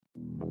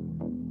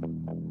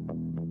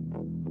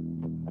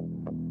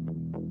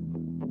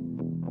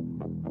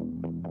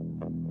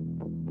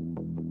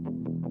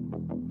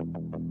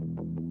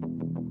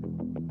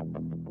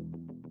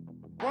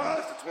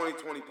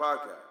2020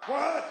 podcast.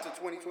 What? It's a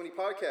 2020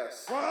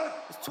 podcast.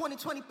 What? It's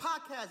 2020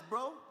 podcast,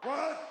 bro.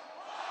 What?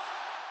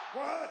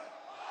 What?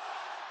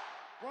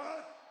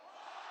 What?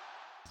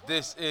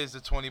 This is the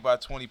 20 by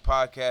 20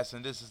 podcast,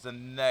 and this is the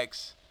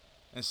next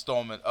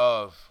installment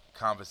of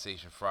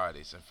Conversation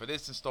Fridays. And for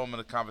this installment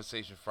of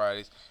Conversation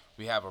Fridays,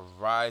 we have a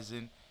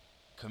rising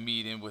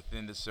comedian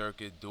within the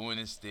circuit doing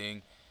his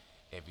thing.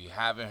 If you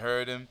haven't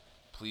heard him,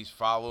 please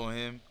follow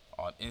him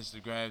on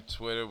Instagram,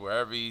 Twitter,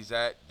 wherever he's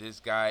at. This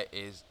guy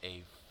is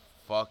a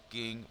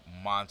fucking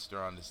monster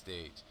on the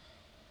stage.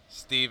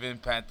 Steven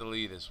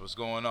Pantelides, what's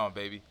going on,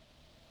 baby?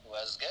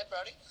 What's good,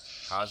 Brody?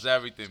 How's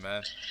everything,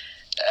 man?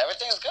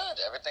 Everything's good.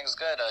 Everything's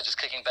good. Just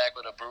kicking back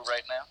with a brew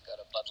right now. Got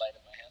a Bud Light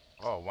in my hand.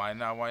 Oh, why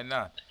not? Why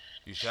not?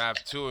 You should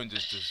have two and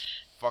just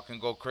fucking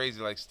go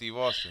crazy like Steve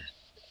Austin.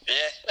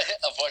 Yeah.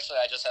 Unfortunately,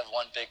 I just have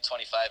one big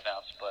 25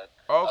 ounce, but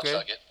Okay. I'll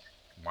chug it.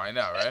 Why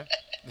not, right?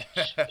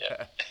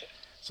 Yeah.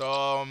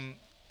 So,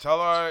 tell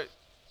our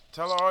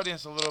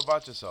audience a little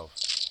about yourself.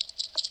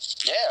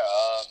 Yeah.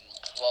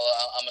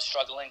 Well, I'm a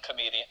struggling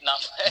comedian. No.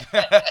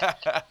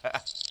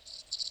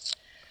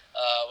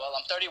 Well,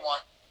 I'm 31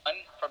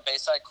 from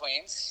Bayside,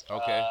 Queens.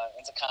 Okay.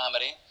 Into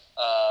comedy.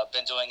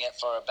 Been doing it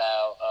for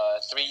about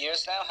 3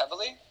 years now,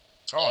 heavily.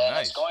 Oh, and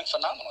nice. It's going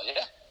phenomenal.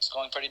 Yeah, it's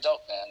going pretty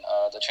dope, man.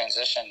 The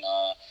transition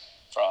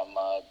from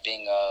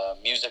being a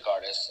music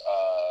artist,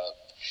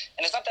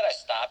 and it's not that I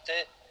stopped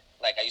it.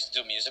 Like, I used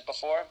to do music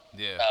before.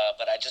 Yeah.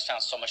 But I just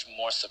found so much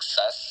more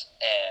success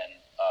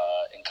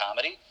in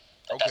comedy.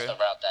 That's Okay. the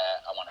route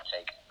that I want to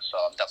take. So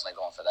I'm definitely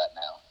going for that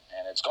now,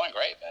 and it's going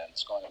great, man.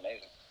 It's going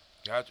amazing.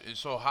 Gotcha.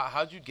 So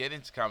how'd you get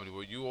into comedy?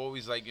 Were you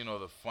always like,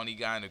 the funny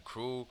guy in the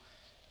crew?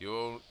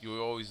 You were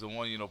always the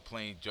one,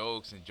 playing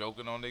jokes and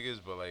joking on niggas,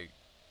 but like,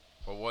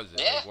 what was it?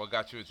 Yeah. Like, what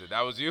got you into it?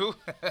 That was you?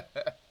 Yeah,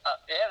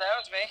 that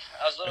was me.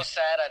 I was a little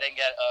sad I didn't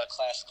get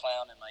class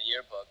clown in my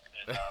yearbook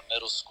in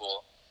middle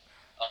school.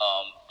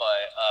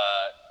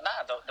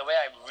 The way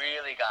I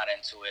really got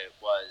into it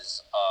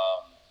was,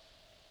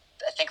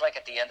 I think like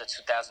at the end of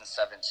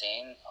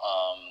 2017,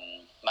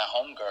 my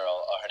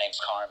homegirl, her name's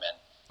Carmen.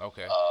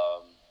 Okay.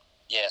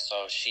 Yeah,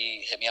 so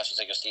she hit me up. She's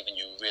like, "Yo, Steven,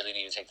 you really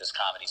need to take this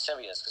comedy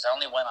serious." Because I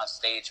only went on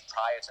stage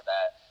prior to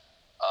that,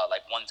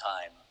 like one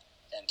time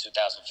in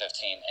 2015.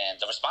 And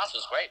the response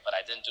was great, but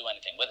I didn't do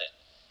anything with it.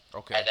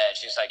 Okay. And then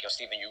she's like, "Yo,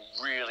 Steven, you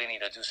really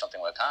need to do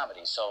something with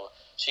comedy." So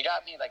she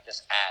got me like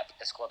this app.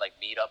 It's called like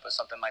Meetup or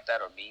something like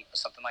that, or Meet or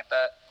something like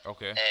that.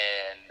 Okay.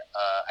 And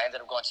I ended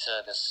up going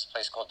to this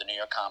place called the New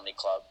York Comedy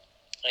Club.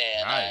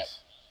 And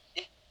Nice.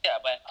 I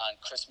went on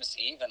Christmas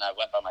Eve, and I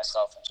went by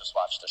myself and just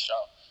watched the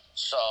show.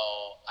 So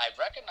I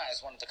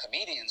recognized one of the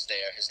comedians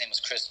there. His name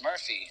was Chris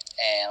Murphy.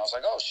 And I was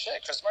like, "Oh,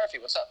 shit, Chris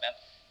Murphy, what's up, man?"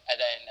 And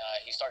then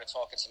he started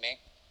talking to me.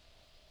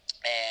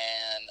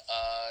 And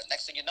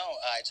next thing you know,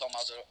 I told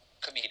him I was a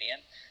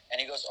comedian.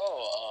 And he goes,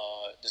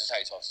 this is how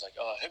he talks. He's like,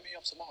 "Hit me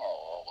up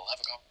tomorrow. We'll have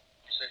a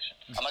conversation."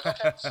 I'm like,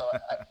 "Okay." So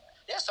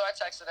I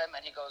texted him,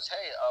 and he goes,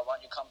 "Hey, why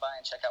don't you come by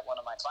and check out one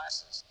of my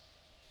classes?"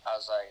 I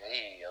was like,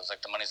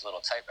 the money's a little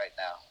tight right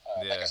now.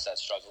 Yeah. Like I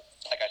said,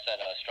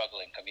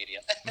 struggling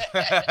comedian.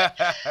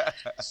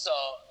 So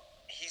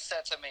he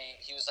said to me,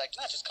 he was like,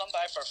 "No, just come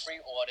by for a free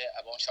audit.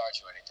 I won't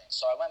charge you anything."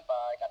 So I went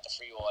by, got the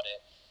free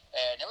audit,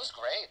 and it was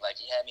great. Like,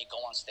 he had me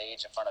go on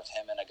stage in front of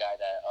him and a guy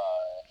that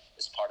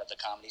is part of the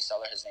Comedy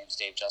Cellar. His name's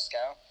Dave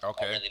Juskow.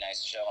 Okay. A really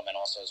nice gentleman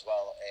also as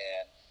well.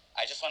 And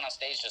I just went on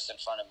stage just in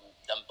front of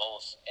them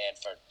both, and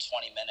for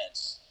 20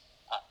 minutes,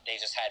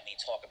 they just had me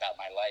talk about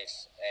my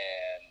life.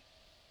 And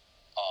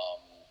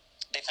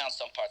they found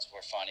some parts were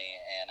funny,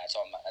 and I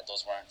told them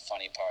those weren't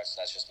funny parts.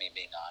 That's just me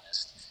being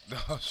honest.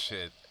 Oh,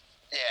 shit.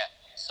 Yeah.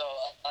 So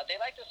they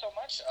liked it so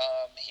much.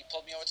 He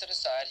pulled me over to the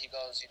side. He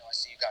goes, "I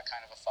see you got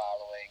kind of a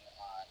following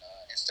on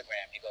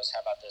Instagram." He goes,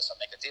 "How about this? I'll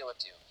make a deal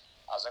with you."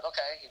 I was like,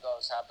 "Okay." He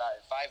goes, "How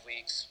about in 5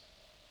 weeks?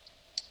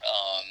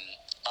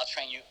 I'll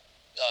train you."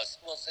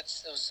 It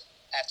was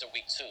after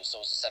week 2,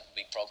 so it was a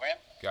 7-week program.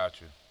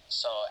 Got you.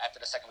 So after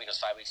the second week, it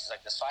was 5 weeks. He's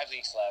like, "There's 5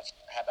 weeks left.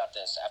 How about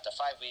this? After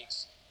 5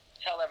 weeks,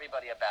 tell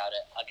everybody about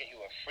it. I'll get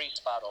you a free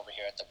spot over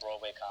here at the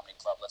Broadway Comedy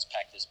Club. Let's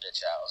pack this bitch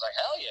out." I was like,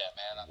 "Hell yeah,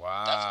 man."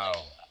 Wow.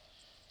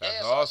 That's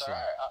so I was awesome.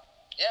 like, "All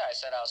right." I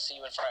said, "I'll see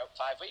you in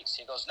 5 weeks."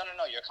 He goes, No,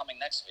 you're coming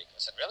next week." I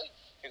said, "Really?"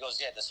 He goes,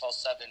 "Yeah, this whole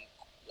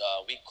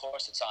 7-week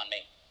course, it's on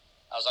me."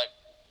 I was like,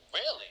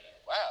 "Really?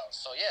 Wow."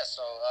 So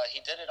he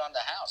did it on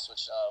the house,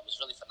 which was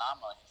really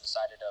phenomenal. He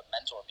decided to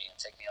mentor me and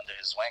take me under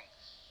his wing.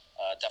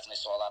 Definitely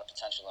saw a lot of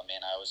potential in me,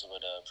 and I always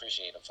would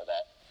appreciate him for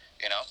that,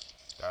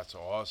 That's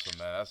awesome,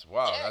 man. That's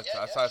wow. Yeah,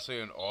 That's yeah.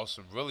 actually an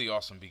awesome, really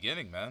awesome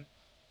beginning, man.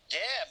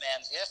 Yeah,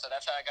 man. Yeah, so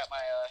that's how I got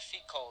my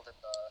feet cold in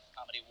the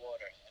comedy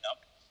water,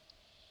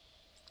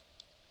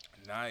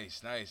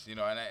 Nice.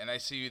 And I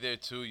see you there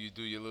too. You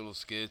do your little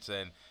skits,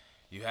 and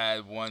you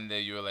had one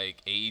that you were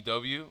like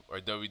AEW or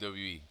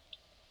WWE.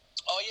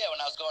 Oh, yeah, when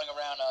I was going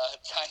around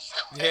Times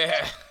Square.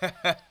 Yeah.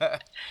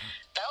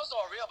 That was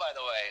all real, by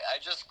the way.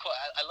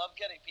 I love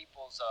getting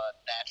people's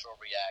natural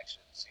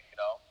reactions,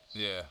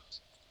 Yeah.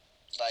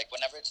 Like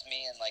whenever it's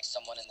me and like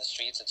someone in the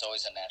streets, it's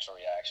always a natural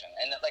reaction.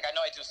 And like I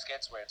know I do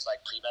skits where it's like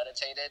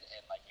premeditated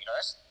and like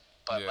rehearsed,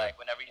 but like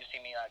whenever you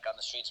see me like on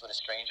the streets with a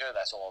stranger,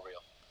 that's all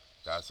real.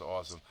 That's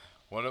awesome.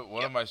 One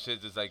of my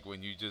shits is like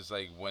when you just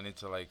like went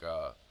into like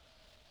a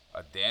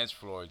dance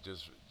floor,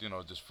 just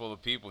just full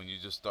of people, and you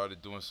just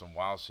started doing some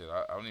wild shit.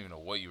 I don't even know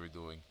what you were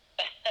doing.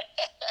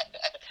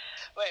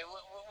 Wait,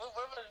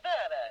 where was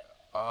that at?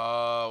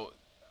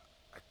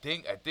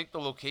 I think the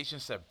location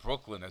said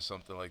Brooklyn or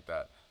something like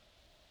that.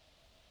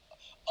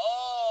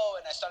 Oh,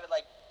 and I started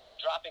like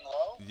dropping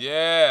low,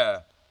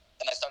 Yeah.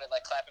 and I started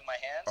like clapping my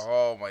hands.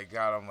 Oh my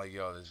God! I'm like,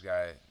 yo, this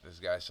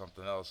guy's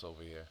something else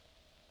over here.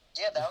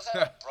 Yeah, that was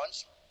at a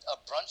brunch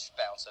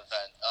bounce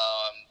event.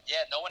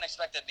 Yeah, no one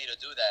expected me to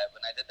do that.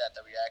 When I did that,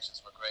 the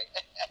reactions were great.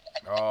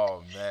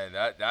 Oh man,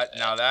 that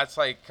now that's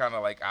like kind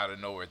of like out of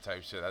nowhere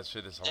type shit. That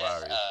shit is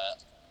hilarious.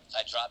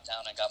 I dropped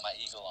down and got my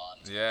eagle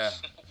on. Yeah.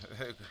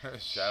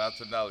 Shout out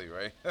to Nelly,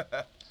 right?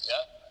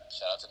 Yep.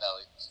 Shout out to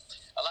Nelly.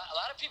 A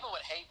lot of people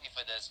would hate me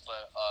for this,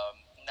 but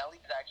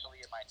Nelly's actually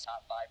in my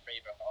top 5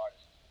 favorite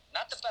artists.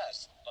 Not the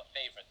best, but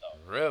favorite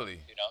though. Really?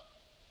 You know?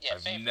 Yeah.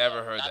 I've favorite,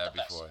 never though, heard not that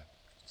the best. before.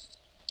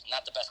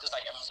 Not the best, because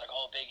like everyone's like,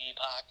 oh, Biggie,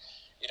 Pac,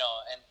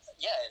 and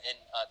yeah, in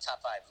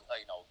top 5,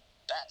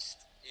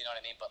 best. You know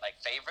what I mean? But like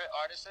favorite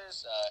artists,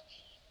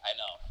 I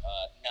know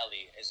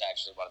Nelly is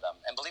actually one of them,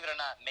 and believe it or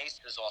not,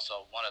 Mace is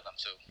also one of them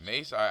too.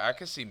 Mace, I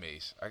could see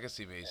Mace.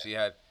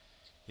 Yeah.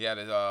 He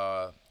had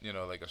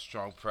like a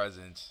strong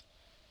presence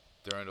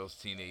during those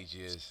teenage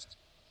years.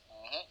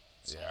 Mm-hmm.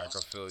 Yeah, I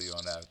can feel you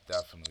on that.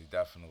 Definitely.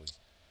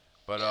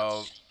 But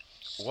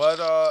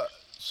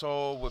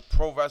so with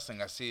pro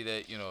wrestling, I see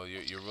that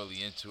you're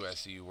really into it. I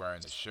see you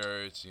wearing the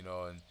shirts,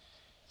 and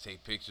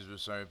take pictures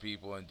with certain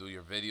people and do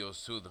your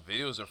videos too. The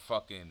videos are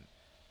fucking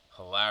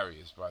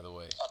hilarious, by the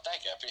way. Oh,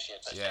 thank you. I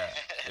appreciate that.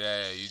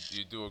 Yeah.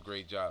 You do a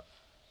great job.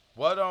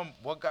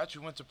 What got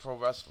you into pro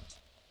wrestling?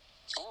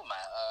 Ooh,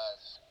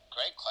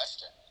 great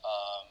question.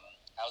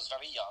 I was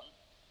very young.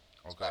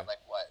 Okay. About,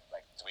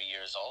 like 3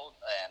 years old,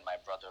 and my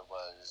brother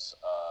was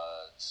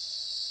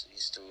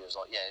he's 3 years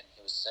old. Yeah,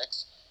 he was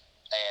 6,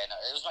 and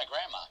it was my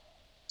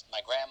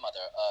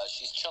grandmother.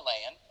 She's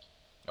Chilean.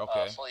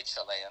 Okay. Fully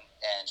Chilean,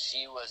 and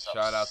she was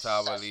Shout out to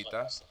obsessed with Abuelita.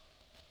 wrestling.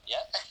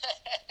 Yeah.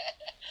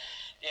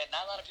 Yeah,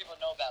 not a lot of people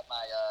know about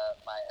my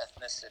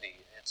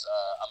ethnicity. It's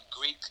I'm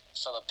Greek,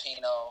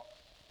 Filipino,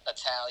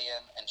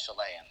 Italian, and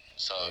Chilean.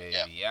 So Hey,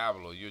 yeah.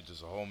 Diablo, you're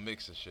just a whole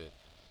mix of shit.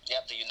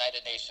 Yep, the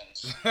United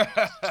Nations.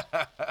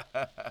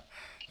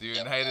 The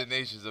United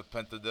Nations of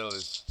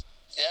Pentadillas.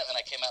 Yeah, and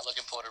I came out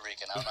looking Puerto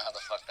Rican. I don't know how the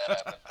fuck that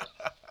happened.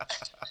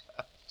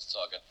 It's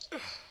all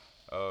good.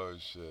 Oh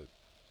shit.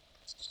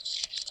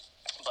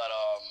 But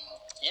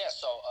yeah.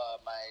 So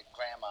my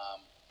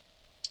grandma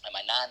and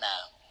my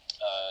nana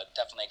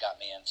definitely got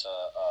me into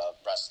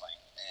wrestling,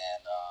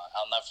 and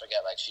I'll never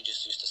forget. Like she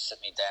just used to sit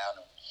me down,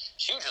 and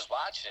she would just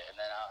watch it, and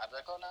then I'd be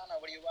like, "Oh, Nana,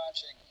 what are you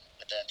watching?"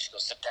 But then she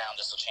goes, "Sit down.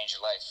 This will change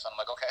your life." And I'm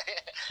like, "Okay."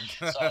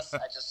 So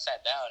I just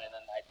sat down, and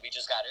then we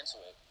just got into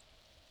it.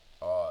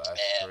 Oh, that's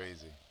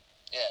crazy.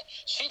 Yeah,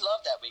 she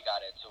loved that we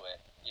got into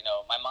it.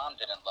 My mom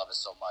didn't love it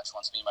so much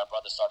once me and my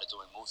brother started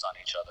doing moves on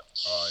each other.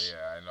 Oh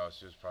yeah, I know.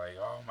 She was probably,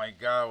 oh my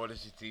God, what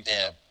is she teaching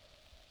Yeah. him?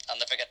 I'll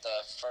never forget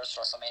the first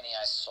WrestleMania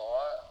I saw,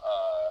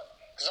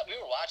 because we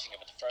were watching it,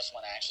 but the first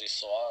one I actually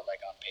saw, like,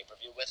 on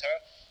pay-per-view with her,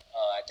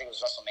 I think it was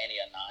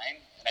WrestleMania 9,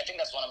 and I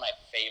think that's one of my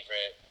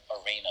favorite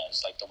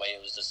arenas, like, the way it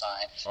was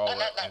designed. Oh,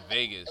 in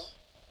Vegas.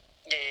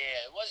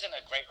 Yeah, it wasn't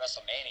a great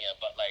WrestleMania,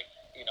 but, like,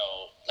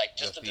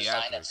 just the The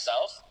design theatrics.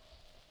 itself,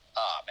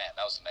 oh, man,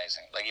 that was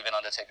amazing. Like, even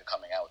Undertaker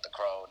coming out with the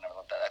crow and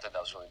everything like that, I think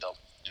that was really dope.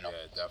 Yeah,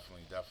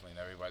 definitely. And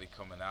everybody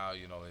coming out,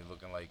 they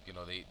looking like,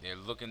 they're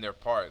looking their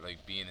part,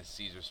 like being in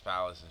Caesar's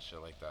Palace and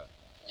shit like that.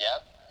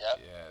 Yep.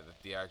 Yeah, the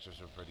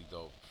theatrics were pretty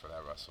dope for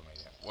that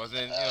WrestleMania.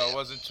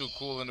 Wasn't too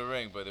cool in the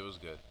ring, but it was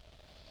good.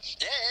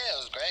 Yeah, it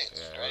was great.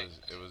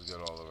 It was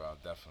good all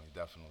around.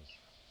 Definitely.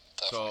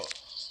 So,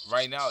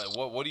 right now,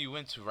 what are you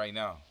into right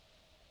now?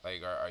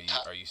 Like,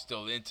 are you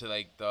still into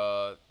like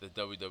the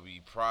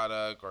WWE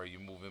product, or are you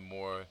moving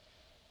more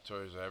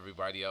towards what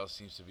everybody else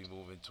seems to be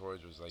moving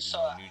towards, was like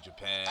New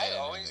Japan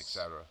and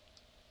etc.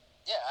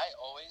 Yeah, I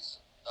always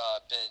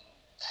been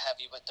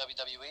heavy with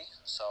WWE,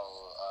 so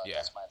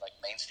that's my like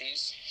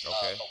mainstays.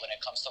 Okay. But when it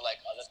comes to like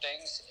other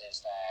things,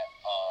 is that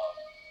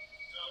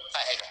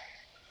hi, Adrian.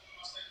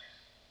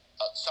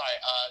 Sorry,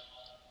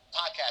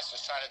 podcast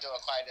was trying to do a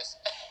quietness.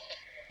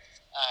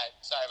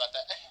 Sorry about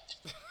that.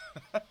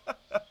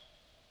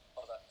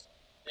 Hold on.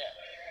 Yeah.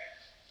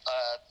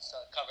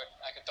 So covered.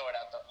 I can throw it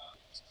out though.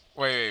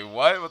 Wait,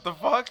 what? What the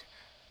fuck?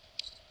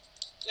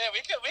 Yeah,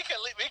 you can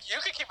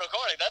keep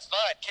recording. That's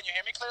fine. Can you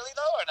hear me clearly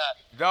though, or not?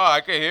 No,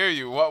 I can hear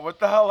you. What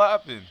the hell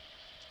happened?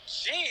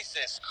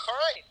 Jesus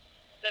Christ!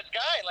 This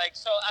guy,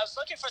 so I was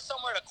looking for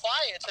somewhere to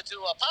quiet to do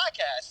a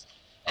podcast,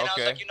 and I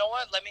was like, you know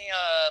what? Let me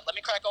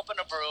crack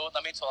open a brew.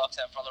 Let me talk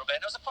to him for a little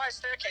bit. And there was a quiet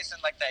staircase in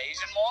like the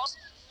Asian malls,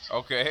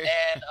 Okay.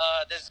 And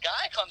this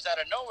guy comes out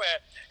of nowhere.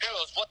 He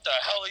goes, "What the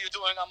hell are you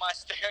doing on my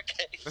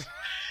staircase?"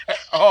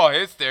 Oh,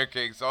 his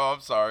staircase. Oh,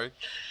 I'm sorry.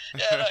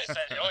 Yeah, no, he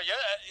said, "Oh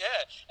yeah,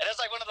 yeah." And it's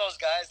like one of those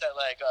guys that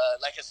like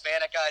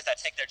Hispanic guys that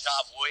take their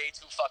job way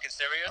too fucking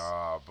serious.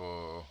 Oh,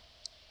 boo.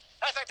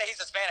 Not the fact that he's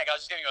Hispanic, I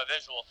was just giving you a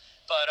visual.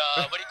 But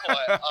what do you call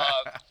it?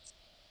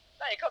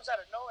 No, he comes out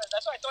of nowhere.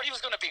 That's why I thought he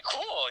was gonna be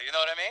cool. You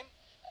know what I mean?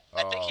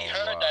 I think he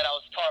heard that I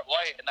was part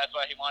white, and that's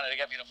why he wanted to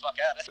get me the fuck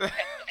out of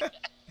there.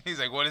 He's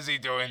like, what is he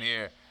doing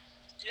here?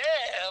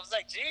 Yeah, I was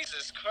like,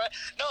 Jesus Christ.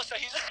 No, so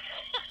he's...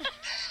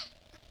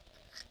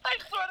 I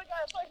swear to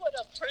God, it's like when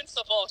a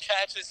principal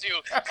catches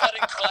you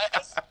cutting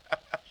class.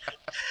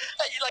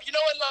 Like, you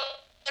know when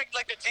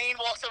like the dean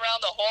walks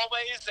around the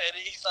hallways, and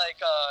he's like,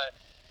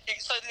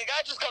 so the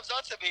guy just comes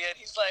up to me, and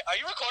he's like, "Are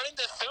you recording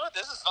this too?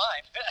 This is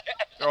fine."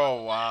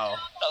 Oh, wow.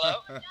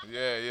 Hello?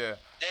 Yeah. Yeah.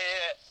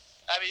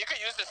 I mean, you could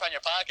use this on your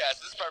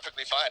podcast. This is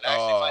perfectly fine. I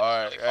Oh, actually find all it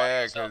right. really funny,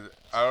 Yeah, so. because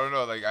I don't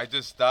know. Like, I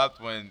just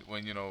stopped when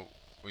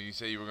you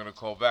say you were gonna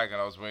call back,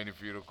 and I was waiting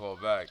for you to call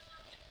back.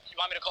 You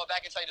want me to call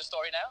back and tell you the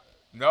story now?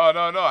 No.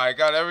 I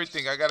got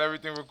everything. I got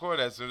everything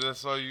recorded. As soon as I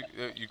saw you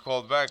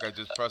called back, I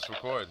just pressed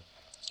record.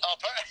 Oh,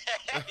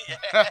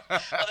 yeah. Well,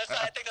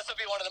 I think this will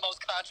be one of the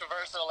most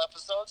controversial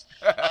episodes.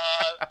 But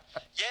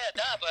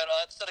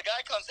so the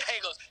guy comes and he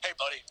goes, "Hey,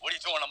 buddy, what are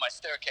you doing on my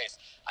staircase?"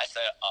 I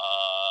said,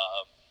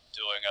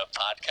 doing a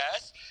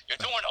podcast.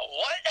 You're doing a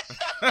what?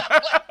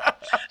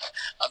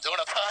 I'm doing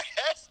a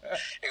podcast.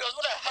 He goes,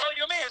 "What the hell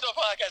you mean you're doing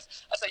a podcast?"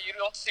 I said, "You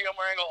don't see I'm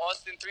wearing an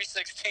Austin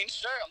 316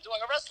 shirt. I'm doing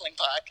a wrestling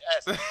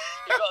podcast."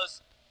 He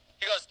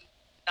goes,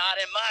 "Not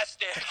in my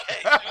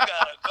staircase. You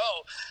gotta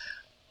go."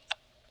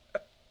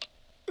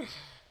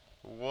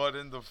 What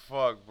in the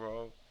fuck,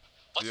 bro?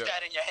 What's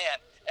that in your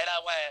hand? And I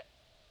went,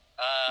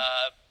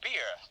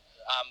 beer.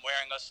 I'm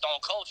wearing a Stone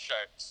Cold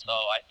shirt, so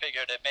I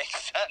figured it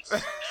makes sense.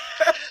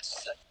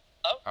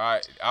 Oh. All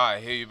right. I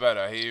hear you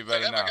better. We're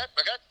good?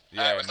 We're good?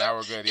 Yeah, right, now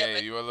we're good. Yeah,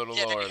 but, you were a little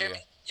did low you hear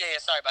earlier. me? Yeah,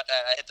 sorry about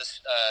that. I hit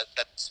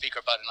that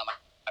speaker button on my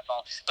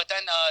phone. But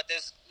then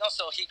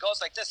so he goes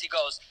like this. He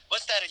goes,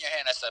 "What's that in your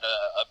hand?" I said,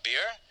 a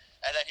beer.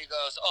 And then he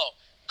goes, "Oh,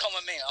 come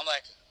with me." I'm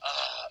like,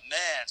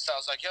 man. So I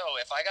was like, "Yo,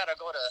 if I gotta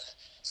go to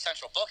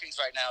Central Bookings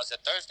right now, is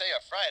it Thursday or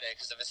Friday?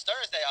 Because if it's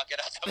Thursday, I'll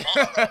get out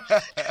tomorrow.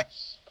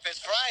 If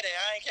it's Friday,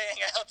 I ain't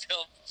getting out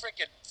till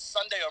freaking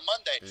Sunday or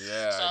Monday."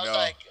 Yeah, so I was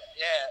like,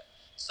 yeah.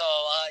 So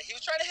he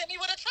was trying to hit me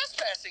with a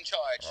trespassing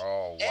charge.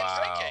 Oh, and wow.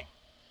 drinking.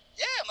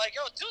 Yeah, I'm like,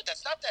 "Yo, dude,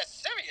 that's not that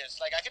serious.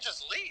 Like, I could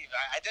just leave.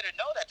 I didn't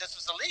know that this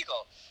was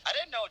illegal. I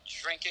didn't know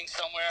drinking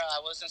somewhere I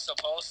wasn't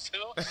supposed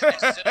to and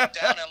sitting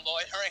down and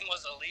loitering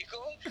was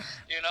illegal,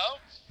 you know?"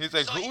 He's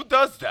like, So who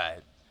does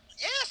that?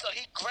 Yeah, so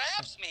he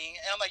grabs me,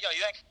 and I'm like, "Yo,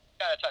 you ain't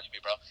gotta touch me,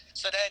 bro."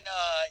 So then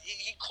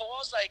he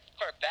calls, like,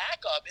 for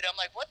backup, and I'm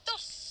like, "What the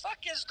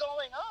fuck is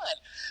going on?"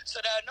 So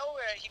out of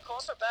nowhere, he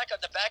calls for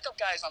backup. The backup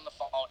guy's on the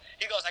phone.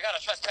 He goes, "I got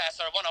a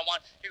trespasser,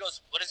 one-on-one." He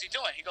goes, "What is he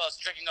doing?" He goes,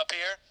 "Drinking a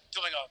beer,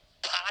 doing a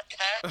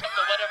podcast,"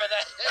 or whatever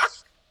that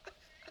is.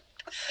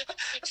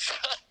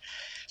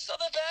 So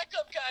the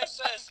backup guy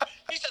says,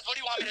 "What do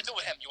you want me to do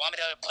with him? You want me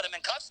to put him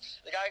in cuffs?"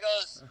 The guy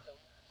goes,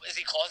 "Is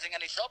he causing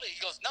any trouble?" He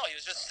goes, "No, he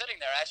was just sitting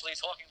there actually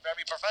talking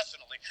very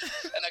professionally."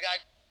 And the guy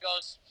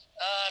goes,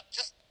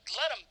 "Just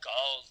let him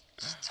go.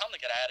 Just tell him to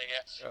get out of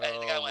here."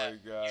 And the guy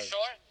went, God. "You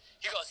sure?"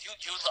 He goes, you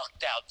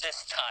lucked out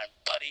this time,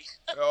 buddy."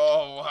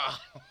 Oh,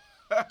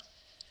 wow.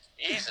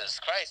 Jesus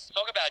Christ.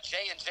 Talk about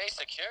J&J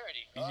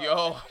security.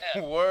 Yo,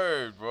 man.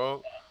 word,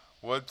 bro.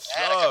 What's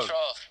Out of up?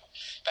 control.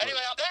 But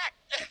anyway, I'm back.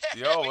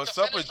 Yo, We what's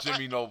can up with finish.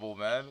 Jimmy Noble,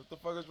 man? What the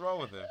fuck is wrong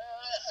with him?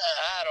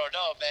 I don't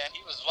know, man.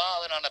 He was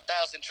wilding on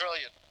 1,000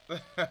 trillion.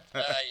 Yeah.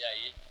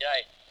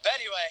 But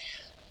anyway,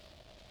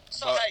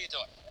 so But- how you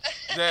doing?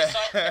 Yeah.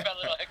 Sorry for a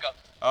little hiccup.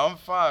 I'm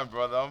fine,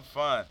 brother. I'm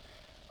fine.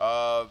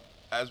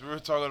 As we were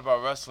talking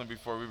about wrestling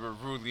before, we were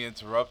rudely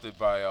interrupted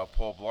by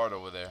Paul Blart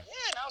over there.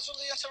 Yeah, and I was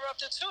really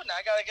interrupted too. Now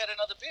I gotta get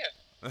another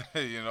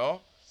beer. You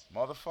know,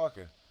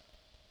 motherfucker.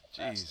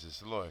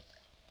 Jesus Lord.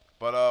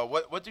 But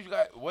what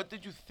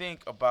did you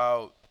think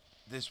about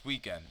this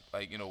weekend?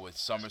 Like, with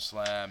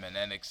SummerSlam and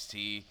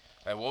NXT.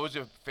 Like, what was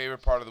your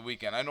favorite part of the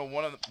weekend? I know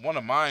one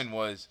of mine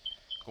was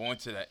going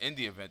to the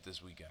indie event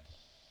this weekend.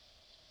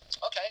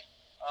 Okay.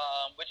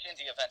 Which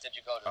indie event did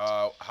you go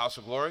to? House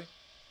of Glory.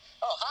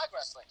 Oh, Hog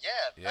Wrestling.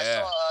 Yeah. I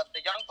Yeah. saw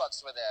the Young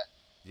Bucks were there.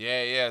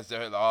 Yeah. It's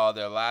their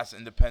last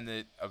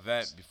independent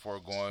event before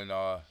going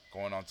on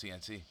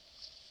TNT.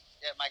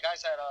 Yeah, my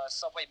guys at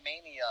Subway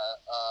Mania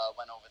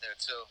went over there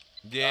too.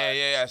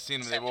 Yeah. I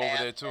seen them. They were over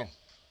there too.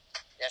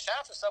 Yeah, shout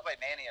out to Subway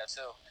Mania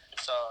too.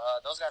 So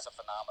those guys are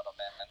phenomenal,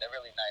 man. And they're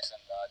really nice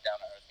and down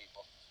to earth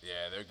people.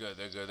 Yeah, they're good.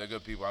 They're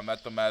good people. I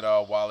met them at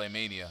Wale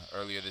Mania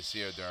earlier this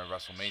year during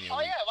WrestleMania.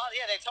 Oh week. yeah, well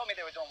yeah, they told me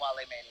they were doing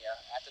Wale Mania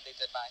after they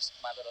did my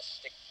little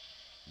stick.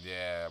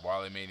 Yeah,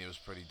 Wale Mania was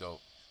pretty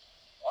dope.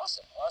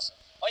 Awesome.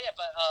 Oh yeah,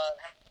 but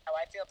how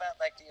I feel about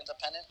like the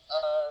independent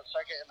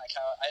circuit and like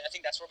how I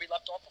think that's where we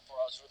left off before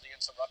I was really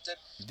interrupted.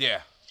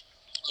 Yeah.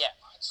 Yeah.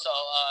 So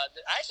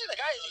actually, the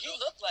guy he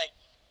looked like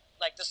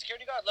like the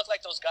security guard look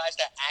like those guys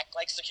that act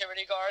like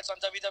security guards on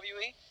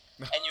WWE,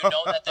 and you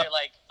know that they're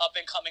like up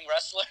and coming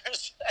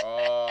wrestlers.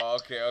 Oh,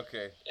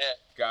 okay. Yeah.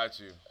 Got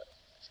you.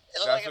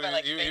 It looked That's like if what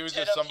I, like, he was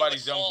fainted just him,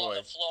 somebody's he young would fall boy.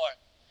 on the floor.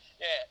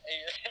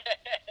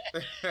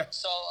 Yeah.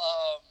 So,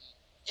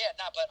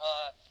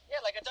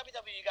 like a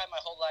WWE guy my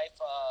whole life.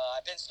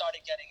 I've been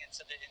started getting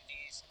into the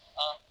indies.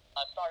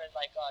 I started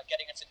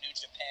getting into New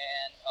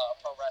Japan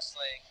Pro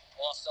Wrestling.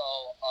 Also,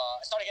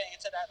 I started getting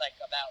into that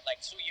about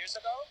 2 years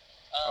ago.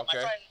 My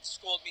Okay. friend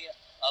schooled me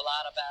a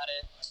lot about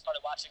it. I started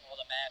watching all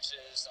the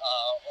matches.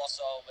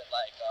 Also with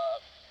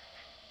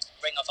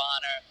Ring of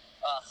Honor,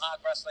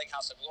 Hog Wrestling,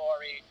 House of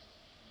Glory.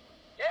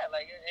 Yeah,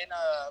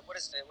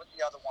 what's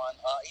the other one?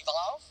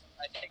 Evolve.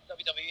 I think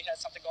WWE has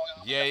something going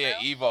on. Yeah, with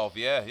them now. Evolve.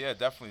 Yeah,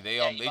 definitely. They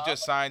Evolve.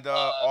 just signed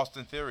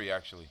Austin Theory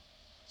actually.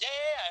 Yeah,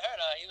 I heard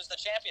he was the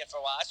champion for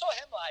a while. I saw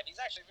him live. He's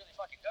actually really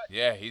fucking good.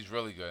 Yeah, he's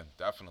really good.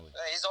 Definitely.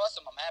 He's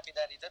awesome. I'm happy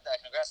that he did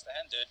that. Congrats to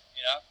him, dude.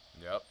 You know.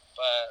 Yep.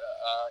 But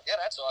yeah,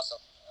 that's awesome.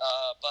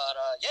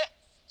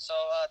 So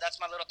that's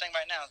my little thing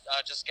right now.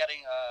 Just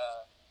getting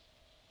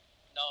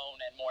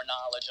known and more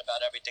knowledge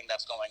about everything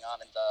that's going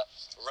on in the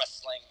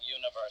wrestling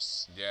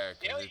universe. Yeah,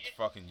 because it's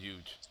fucking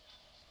huge.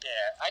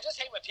 Yeah, I just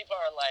hate when people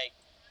are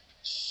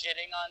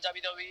shitting on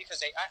WWE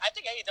because I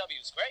think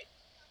AEW is great.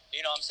 You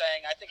know what I'm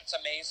saying? I think it's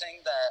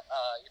amazing that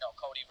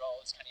Cody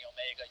Rhodes, Kenny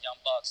Omega, Young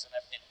Bucks, and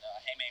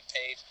Heyman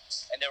Page,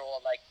 and they're all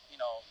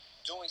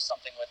doing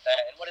something with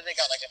that. And what do they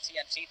got? Like a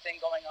TNT thing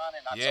going on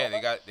in October?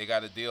 Yeah, they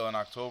got a deal in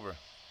October.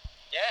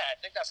 Yeah, I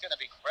think that's gonna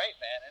be great,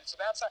 man. And it's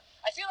about time.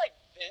 I feel like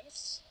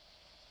Vince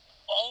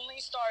only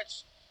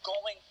starts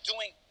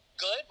doing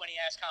good when he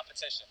has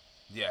competition.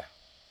 Yeah,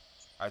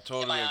 I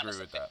totally agree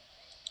with that.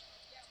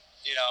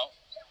 You know,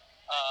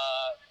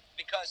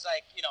 because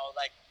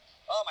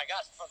oh my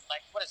God, for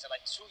what is it,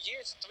 2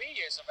 years, 3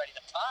 years already,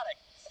 the product,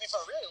 I mean,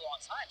 for a really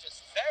long time, just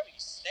very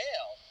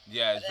stale.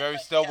 Yeah, it's very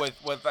stale with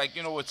with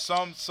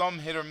some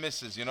hit or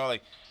misses,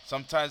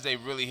 sometimes they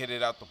really hit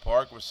it out the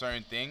park with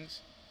certain things,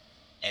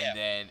 and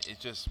then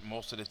it's just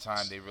most of the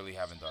time they really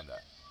haven't done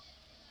that.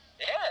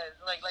 Yeah,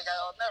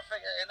 I'll never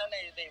forget, and then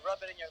they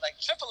rub it in your,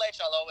 Triple H,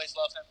 I'll always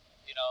love him,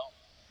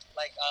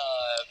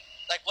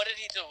 what did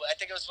he do? I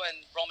think it was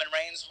when Roman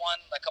Reigns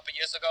won a couple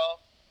years ago.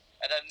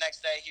 And then the next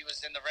day he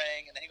was in the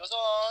ring, and then he goes,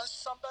 "Oh,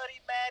 somebody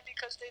mad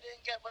because they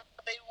didn't get what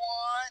they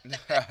want."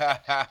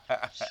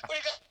 What are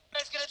you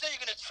guys gonna do?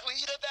 You're gonna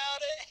tweet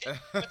about it?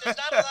 But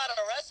there's not a lot of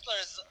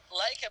wrestlers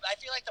like him. I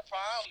feel like the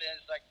problem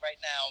is right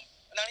now,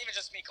 not even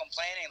just me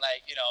complaining,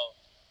 but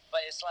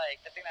it's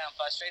the thing that I'm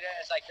frustrated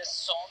at is there's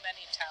so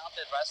many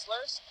talented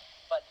wrestlers,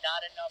 but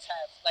not enough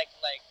have like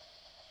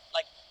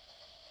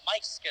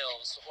mic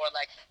skills or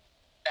that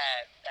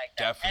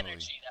Definitely.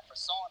 energy, that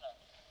persona.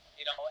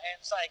 And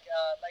it's I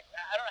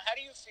don't know. How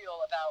do you feel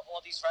about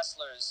all these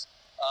wrestlers,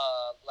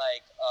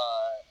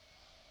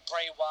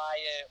 Bray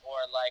Wyatt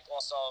or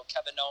also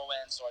Kevin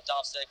Owens or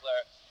Dolph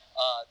Ziggler,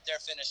 their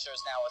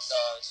finishers now with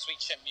the Sweet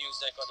Chin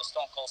Music or the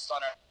Stone Cold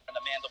Stunner and the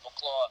Mandible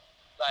Claw?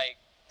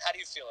 How do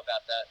you feel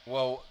about that?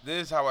 Well,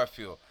 this is how I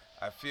feel.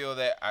 I feel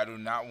that I do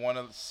not want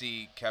to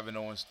see Kevin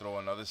Owens throw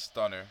another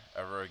stunner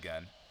ever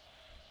again.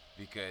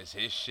 Because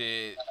his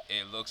shit,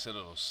 it looks a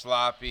little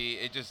sloppy.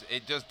 It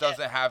just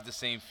doesn't have the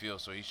same feel,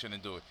 so he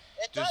shouldn't do it.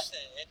 It doesn't.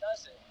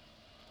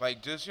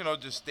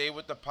 Just stay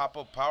with the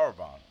pop-up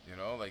powerbomb.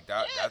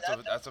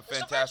 That's a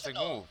fantastic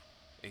move.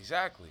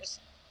 Exactly. It's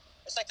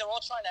they're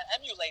all trying to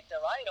emulate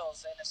their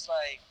idols, and it's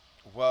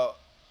Well,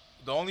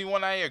 the only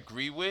one I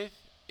agree with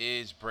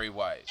is Bray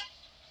Wyatt.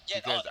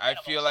 Because I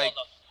feel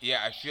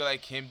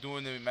like him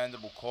doing the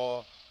Mandible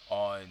Claw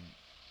on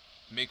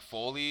Mick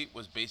Foley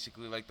was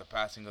basically the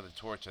passing of the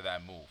torch of that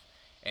move,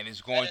 and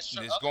it's going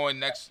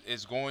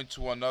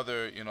to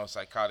another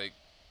psychotic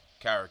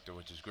character,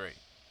 which is great.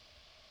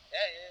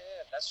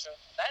 Yeah, that's true.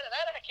 That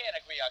I can't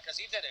agree on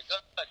because he did it good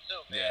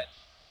too, man. Yeah.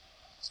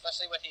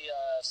 Especially when he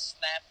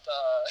snapped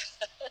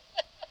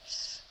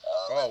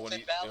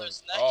Finn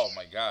Balor's neck. Oh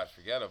my God,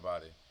 forget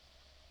about it.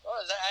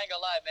 I ain't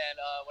gonna lie, man.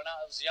 When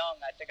I was young,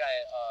 I think I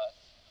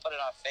put it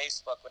on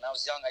Facebook. When I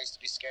was young, I used to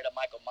be scared of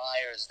Michael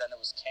Myers. Then it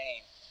was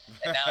Kane.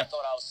 And now I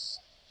thought I was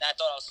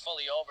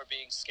fully over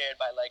being scared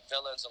by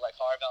villains or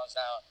horror villains.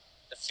 Now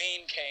the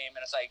Fiend came,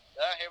 and it's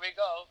here we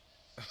go.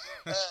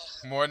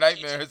 More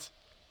nightmares.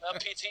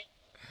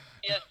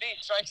 PTSD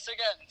strikes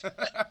again.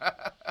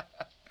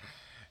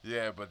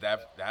 Yeah, but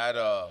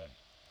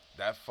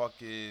that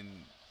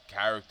fucking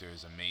character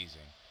is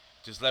amazing.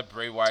 Just let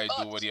Bray Wyatt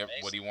do what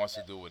he wants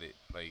to do with it.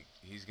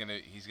 He's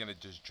gonna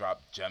just drop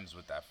gems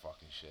with that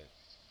fucking shit.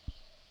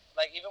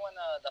 Even when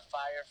the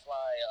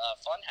Firefly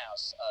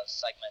Funhouse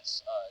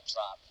segments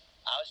dropped,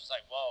 I was just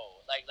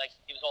whoa.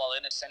 He was all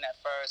innocent at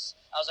first.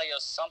 I was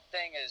yo,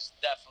 something is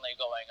definitely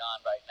going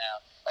on right now.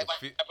 My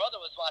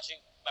brother was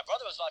watching. My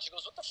brother was watching.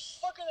 Goes, what the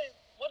fuck are they?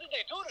 What did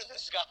they do to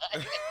this guy?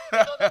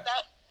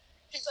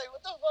 He's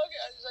what the fuck?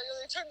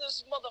 They turned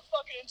this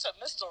motherfucker into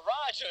Mr.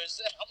 Rogers,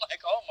 and I'm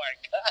oh my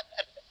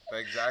God.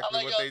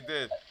 Exactly what they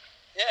did.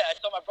 Yeah, I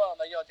told my brother, I'm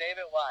like, yo,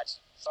 David, watch.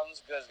 Something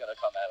good's going to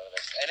come out of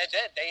this. And it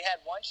did. They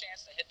had one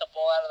chance to hit the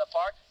ball out of the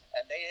park,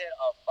 and they hit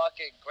a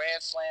fucking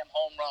grand slam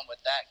home run with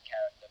that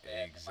character,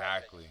 man.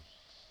 Exactly.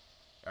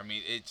 I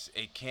mean, it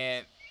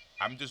can't.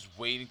 I'm just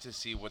waiting to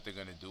see what they're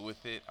gonna do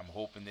with it. I'm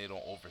hoping they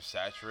don't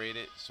oversaturate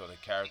it, so the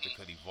character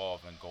could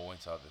evolve and go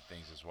into other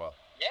things as well.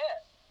 Yeah.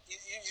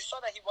 You saw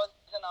that he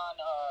wasn't on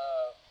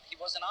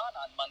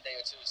Monday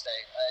or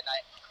Tuesday, and I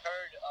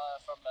heard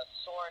from a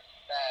source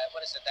that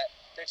that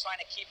they're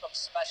trying to keep him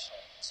special,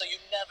 so you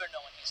never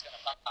know when he's gonna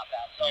pop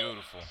out. So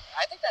Beautiful.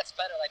 I think that's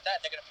better like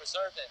that. They're gonna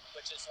preserve it,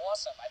 which is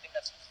awesome. I think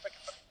that's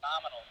freaking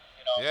phenomenal.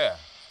 You know. Yeah,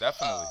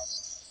 definitely.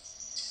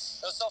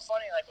 It was so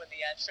funny, like when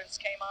the entrance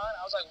came on,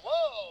 I was like,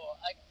 whoa!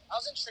 I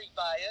was intrigued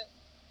by it.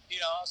 You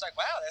know, I was like,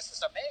 wow, this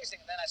is amazing.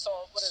 And then I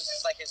saw what is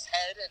this, like his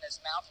head and his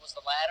mouth was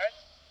the ladder.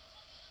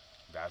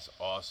 That's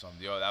awesome,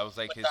 yo. That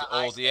was like With his the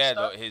old, ice and yeah.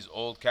 stuff? His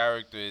old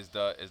character is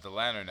the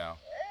lantern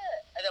now.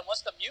 Yeah. And then once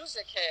the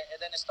music hit,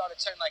 and then it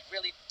started turning like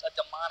really a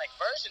demonic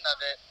version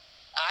of it.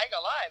 I ain't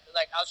gonna lie,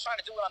 like I was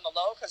trying to do it on the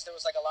low because there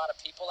was like a lot of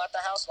people at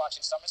the house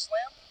watching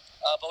SummerSlam.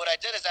 But what I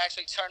did is I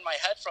actually turned my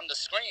head from the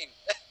screen.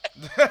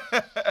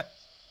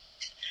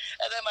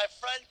 And then my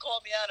friend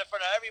called me out in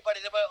front of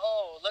everybody. They went,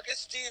 "Oh, look at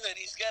Steven.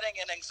 He's getting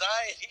an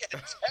anxiety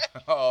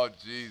attack." Oh,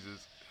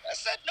 Jesus. I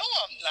said, "No,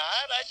 I'm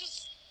not. I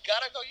just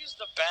gotta go use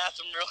the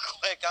bathroom real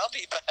quick. I'll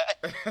be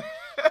back."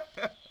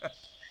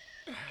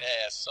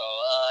 Yeah, so,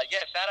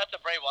 shout out to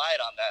Bray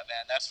Wyatt on that,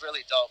 man. That's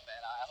really dope,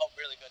 man. I hope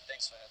really good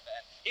things for him,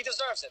 man. He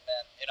deserves it,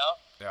 man, you know?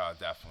 Yeah,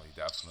 definitely,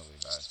 man.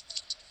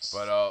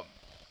 But,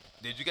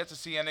 did you get to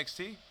see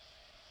NXT?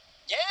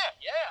 Yeah.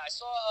 I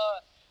saw,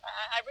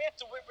 I ran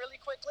through it really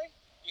quickly.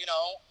 You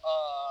know,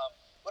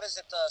 what is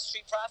it, the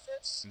Street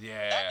Profits?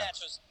 Yeah. That match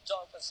was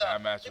dope. So,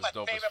 That match was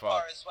dope as My favorite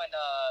fuck. part is when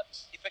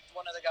he picked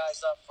one of the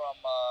guys up from,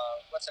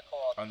 what's it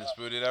called?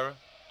 Undisputed Era?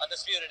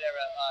 Undisputed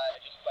Era,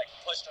 just like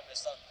pushed him and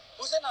stuff.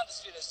 Who's in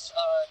Undisputed?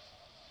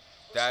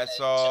 That's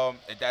the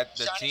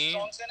Johnny team.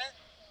 Strong's in it?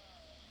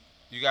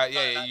 You got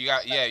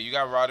you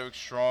got Roderick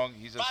Strong.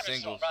 He's a Roderick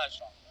single.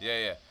 Strong.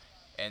 Yeah.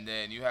 And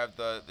then you have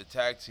the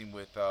tag team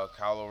with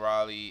Kyle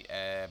O'Reilly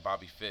and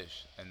Bobby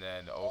Fish, and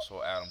then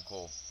also Adam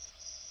Cole.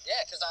 Yeah,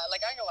 because I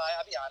ain't gonna lie,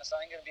 I'll be honest, I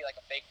ain't gonna be like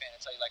a fake fan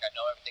and tell you like I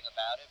know everything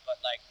about it, but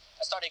like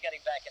I started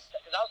getting back because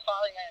I was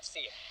following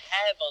NXT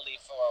heavily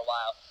for a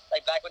while,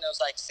 like back when it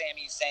was like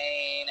Sami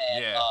Zayn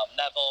and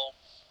Neville.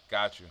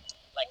 Got you.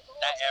 Like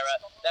that era.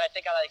 Then I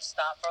think I like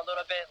stopped for a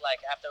little bit, like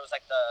after it was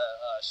like the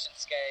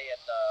Shinsuke and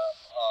the.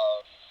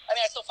 I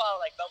mean, I still follow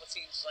like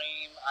Velveteen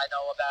Dream. I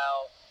know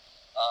about.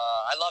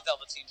 I love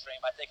Velveteen Dream.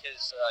 I think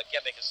his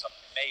gimmick is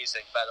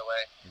amazing, by the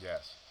way.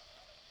 Yes.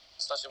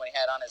 Especially when he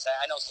had on his.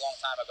 I know it's a long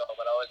time ago,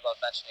 but I always love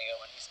mentioning it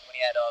when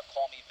he had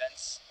 "Call Me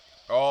Vince."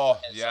 Oh,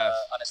 his, yes.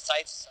 On his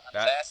tights, on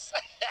his ass.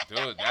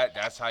 Dude,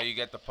 that's how you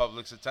get the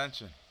public's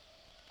attention.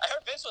 I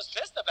heard Vince was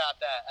pissed about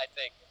that. I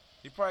think.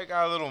 He probably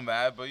got a little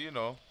mad, but you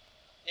know.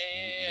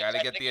 Yeah. You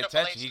gotta get the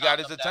attention. He got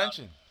his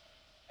attention.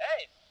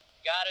 Hey,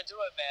 you gotta do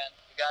it, man.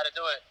 You gotta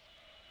do it.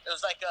 It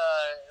was like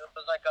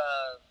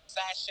a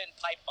fashion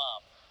pipe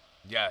bomb.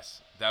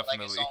 Yes,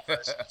 definitely. Like his own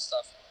version and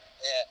stuff.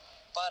 Yeah,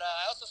 but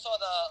I also saw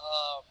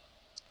the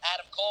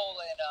Adam Cole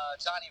and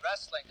Johnny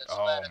Wrestling. The 2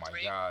 out of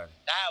 3. My God.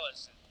 That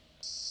was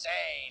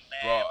insane,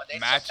 man. Bro, When they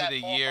match took of the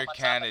that fall year from on top of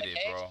the candidate,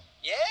 cage. bro.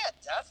 Yeah,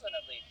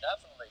 definitely.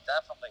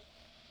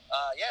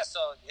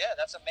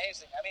 That's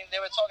amazing. I mean, they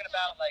were talking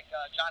about like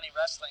Johnny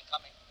Wrestling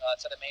coming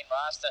to the main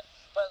roster,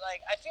 but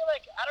like I feel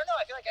like I don't know.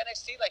 I feel like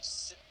NXT like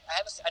I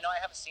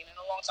haven't seen it in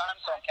a long time,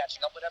 so I'm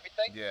catching up with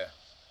everything. Yeah.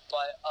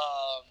 But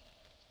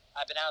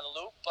I've been out of the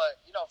loop.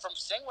 But you know, from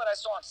seeing what I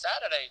saw on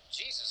Saturday,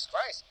 Jesus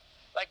Christ!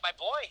 Like my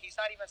boy, he's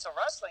not even to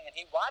wrestling, and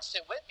he watched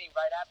it with me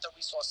right after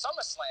we saw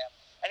SummerSlam,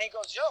 and he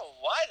goes, "Yo,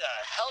 why the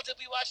hell did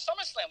we watch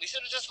SummerSlam? We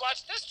should have just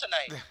watched this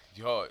tonight."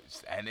 Yo,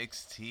 it's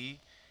NXT.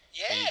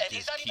 Yeah, and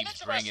he's not even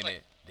into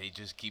wrestling. They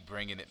just keep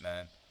bringing it,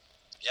 man.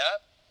 Yep.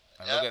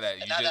 And look at that.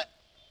 You just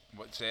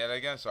what? Say that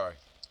again. Sorry.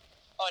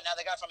 Oh, now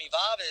the guy from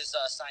Evolve is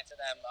signed to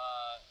them.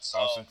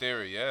 Austin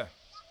Theory, yeah.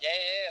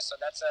 Yeah. So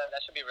that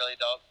should be really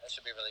dope. That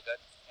should be really good.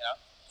 You know.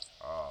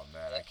 Oh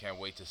man, I can't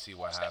wait to see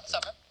what happens.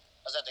 What's up, man?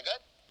 Was that the good?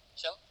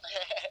 Chill.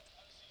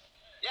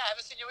 Yeah, I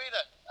haven't seen you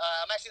either.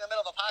 I'm actually in the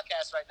middle of a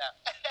podcast right now.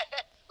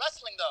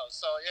 Wrestling though,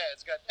 so yeah,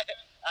 it's good.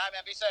 All right,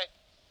 man. Be safe.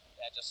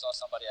 Yeah, I just saw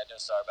somebody I knew.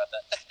 Sorry about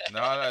that.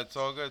 No, it's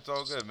all good. It's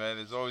all good, man.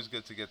 It's always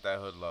good to get that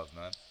hood love,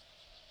 man.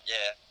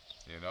 Yeah.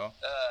 You know?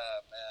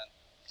 Man.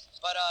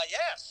 But,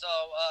 so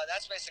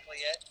that's basically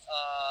it.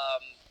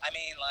 I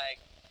mean, like,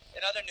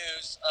 in other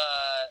news,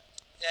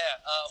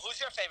 who's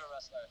your favorite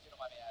wrestler, if you don't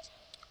mind me asking?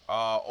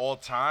 All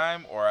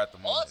time or at the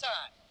moment? All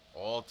time.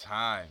 All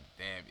time.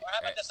 Damn. Or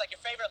how about this, like your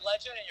favorite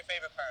legend and your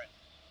favorite current?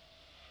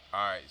 All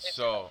right,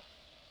 so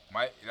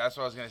that's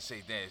what I was going to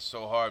say. Damn, it's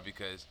so hard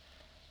because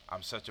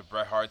I'm such a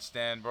Bret Hart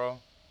stan, bro.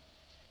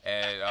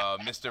 And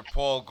Mr.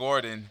 Paul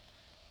Gordon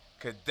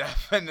could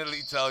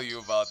definitely tell you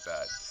about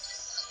that.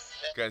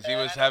 Because he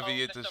was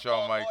heavy into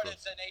Shawn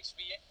Michaels.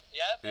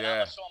 Yep, and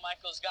I'm a Shawn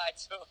Michaels guy,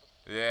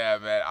 too. Yeah,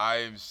 man.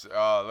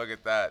 Look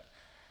at that.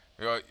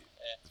 Yo,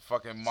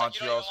 fucking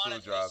Montreal screw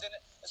job.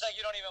 It's like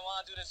you don't even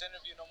want to do this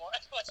interview no more.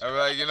 I'm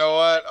like, you know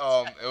what?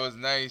 It was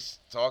nice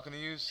talking to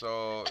you.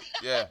 So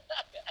yeah,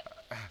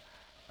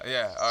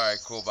 yeah. All right,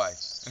 cool. Bye.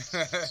 2020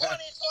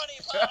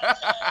 podcast.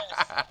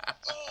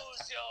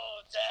 Who's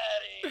your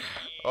daddy?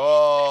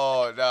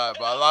 Oh, nah,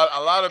 but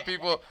a lot of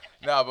people,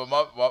 nah, but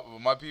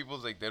my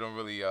people's like they don't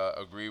really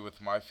agree with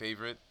my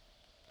favorite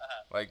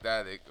like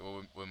that.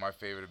 With my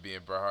favorite being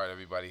Bret Hart,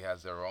 everybody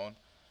has their own.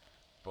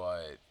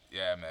 But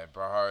yeah, man,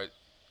 Bret Hart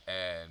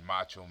and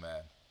Macho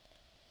Man.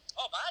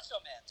 Oh,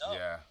 Macho Man, dope.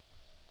 Yeah,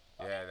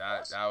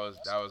 that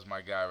was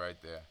my guy right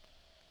there.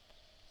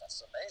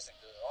 That's amazing,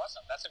 dude.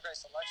 Awesome. That's a great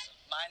selection.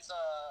 Mine's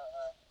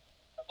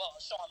well,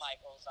 Shawn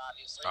Michaels,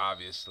 obviously.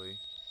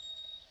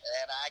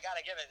 And I gotta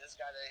give it this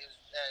guy. He was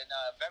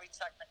very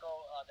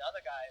technical. The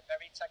other guy,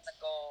 very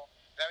technical,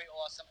 very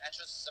awesome.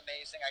 Entrance is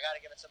amazing. I gotta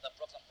give it to the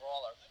Brooklyn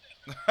Brawler.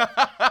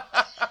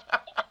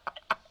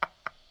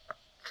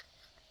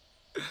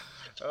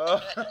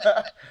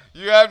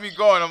 You had me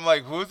going. I'm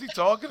like, who's he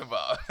talking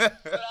about? But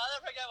I'll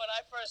never forget when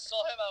I first saw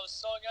him. I was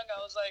so young. I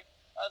was like,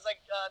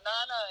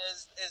 Nana,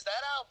 is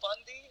that Al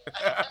Bundy? I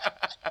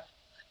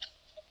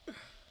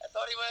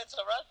thought he went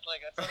into wrestling.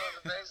 I thought it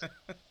was amazing.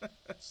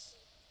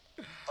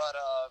 But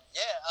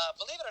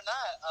believe it or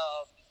not,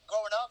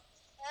 growing up,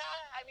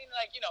 I mean,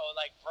 like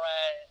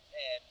Bret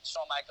and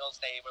Shawn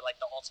Michaels, they were like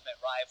the ultimate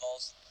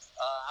rivals.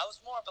 I was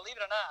more, believe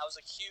it or not, I was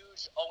a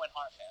huge Owen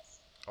Hart fan.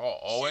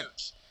 Oh, Owen.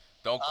 Huge.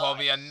 Don't call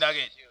me a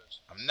nugget.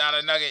 Huge. I'm not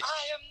a nugget.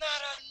 I am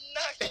not a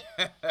nugget.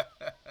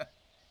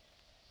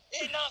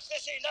 Enough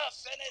is enough,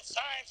 and it's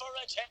time for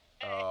a change.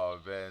 Oh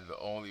man,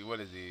 only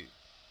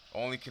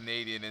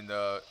Canadian in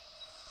the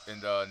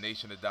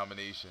Nation of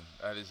Domination.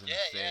 That is insane.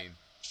 Yeah.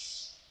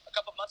 A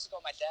couple months ago,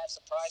 my dad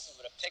surprised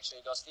me with a picture.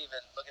 He goes,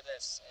 Steven, look at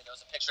this. And it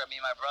was a picture of me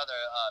and my brother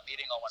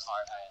meeting Owen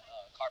Hart at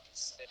Carpet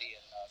City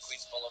in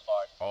Queens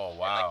Boulevard. Oh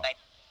wow.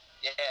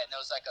 And it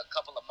was like a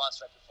couple of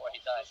months right before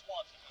he died.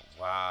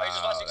 Wow,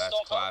 that's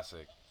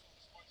classic.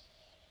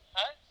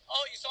 Huh?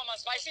 Oh, you saw him on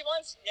Spicy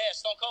Ones? Yeah,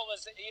 Stone Cold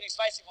was eating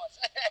spicy ones.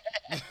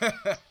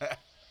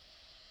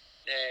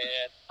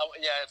 Yeah.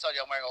 I told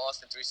you I'm wearing an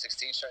Austin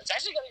 316 shirt. It's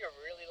actually getting a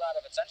really lot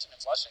of attention in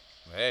Flushing.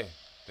 Hey,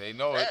 they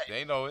know it.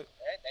 They know it.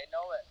 They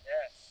know it.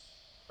 Yeah.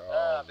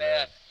 Oh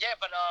man. Yeah,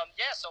 but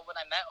so when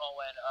I met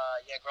Owen,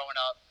 growing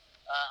up,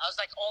 I was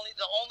like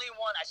the only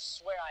one. I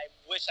swear, I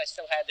wish I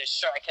still had this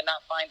shirt. I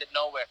cannot find it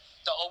nowhere.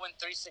 The Owen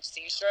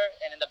 316 shirt,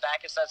 and in the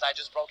back it says, "I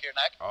just broke your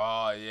neck."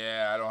 Oh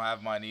yeah, I don't have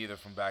mine either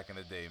from back in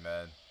the day,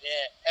 man.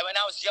 Yeah, and when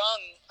I was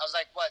young, I was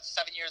like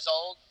 7 years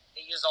old,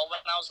 8 years old when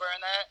I was wearing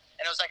that,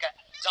 and it was like a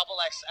double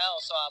XL,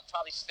 so I'll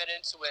probably fit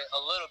into it a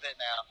little bit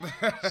now.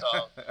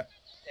 So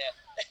yeah.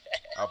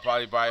 I'll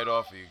probably buy it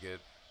off of you, kid.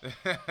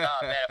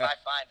 Oh man, if I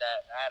find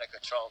that, I had a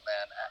control,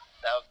 man.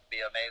 That would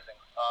be amazing.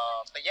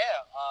 But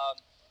yeah.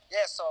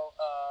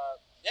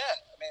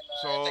 I mean,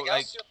 so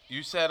like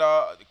you said,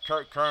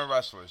 current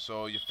wrestler.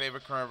 So your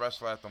favorite current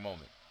wrestler at the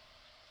moment?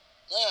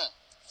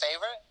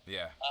 Favorite?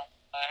 Yeah.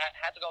 I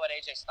had to go with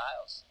AJ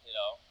Styles. You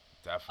know.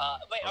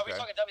 Definitely. Wait, are we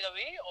talking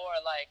WWE or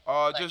like?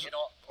 Just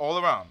all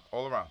around. Oh,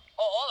 all around.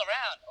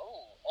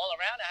 Ooh, all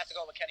around. I have to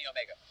go with Kenny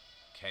Omega.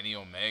 Kenny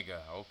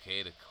Omega.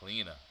 Okay, the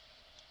cleaner.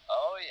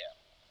 Oh yeah.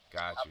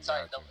 Got you.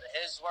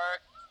 His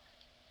work,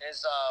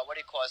 his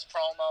his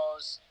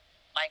promos,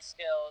 mic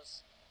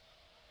skills.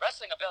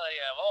 Wrestling ability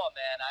of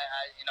man,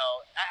 I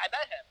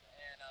met him,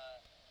 and I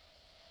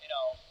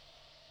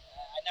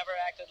never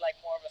acted like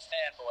more of a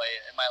fanboy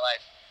in my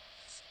life.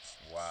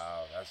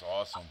 Wow, that's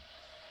awesome.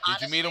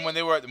 Did you meet him when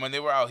they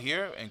were out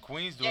here in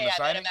Queens doing the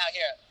signing?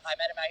 Yeah, I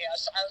met him out here.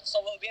 So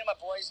what me and my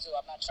boys do,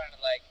 I'm not trying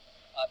to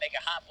make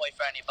a hot boy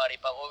for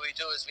anybody, but what we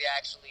do is we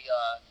actually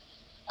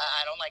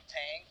I don't like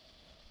paying.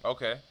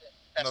 Okay.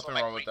 Nothing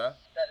wrong with that.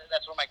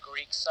 That's where my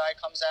Greek side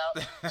comes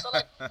out.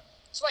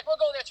 So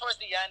we'll go there towards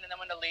the end, and then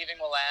when they're leaving,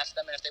 we'll ask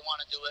them, and if they want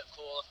to do it,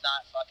 cool. If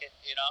not, fuck it,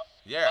 you know.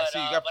 Yeah, see,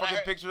 you got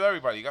fucking pictures of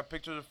everybody. You got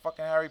pictures of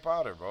fucking Harry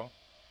Potter, bro.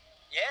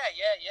 Yeah.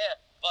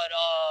 But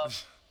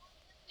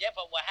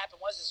but what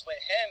happened was with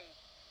him.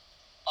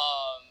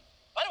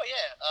 By the way,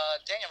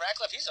 Daniel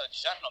Radcliffe, he's a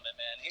gentleman,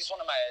 man. He's a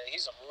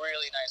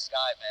really nice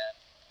guy, man.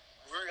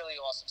 Really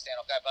awesome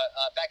stand-up guy. But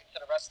back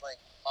into the wrestling.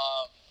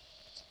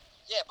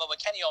 But with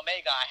Kenny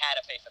Omega, I had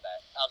to pay for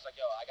that. I was like,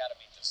 yo, I gotta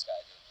meet this guy,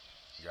 dude.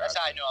 That's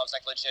how I knew I was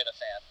legit a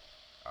fan.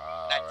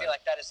 And I feel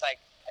like that's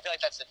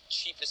the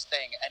cheapest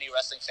thing any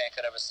wrestling fan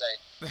could ever say.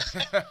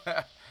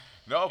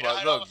 No,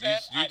 but look,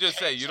 you just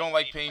say you don't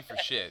like paying for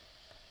shit,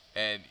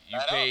 and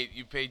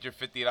you paid your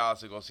 $50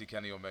 to go see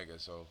Kenny Omega,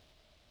 so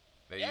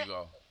there you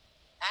go.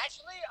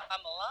 Actually,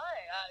 I'm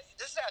lying.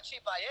 This is how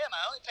cheap I am.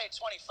 I only paid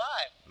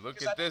 $25.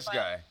 Look at this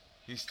guy.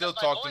 He still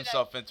talked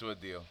himself into a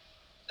deal.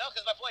 No,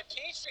 because my boy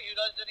Peachtree, who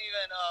doesn't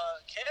even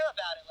care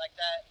about it like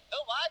that,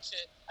 he'll watch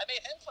it. I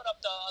made him put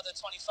up the other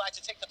 25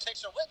 to take the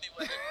picture with me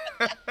with him.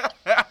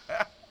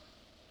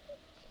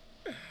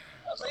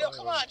 I was like, yo,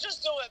 come on, just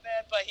do it,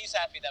 man. But he's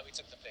happy that we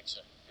took the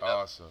picture. You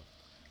know? Awesome.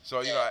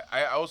 So,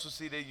 I also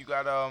see that you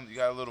got a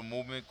little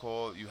movement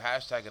called, you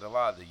hashtag it a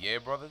lot, the Yeah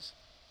Brothers.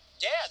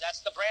 Yeah, that's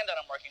the brand that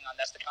I'm working on.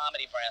 That's the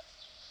comedy brand.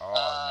 Oh,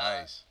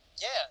 nice.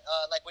 Yeah,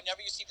 like whenever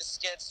you see the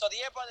skits. So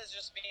the Air Brothers is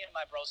just me and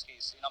my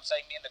broskies. You know what I'm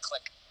saying? Me and the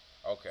clique.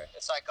 Okay.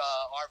 It's like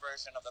our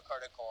version of the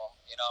Curtis Call,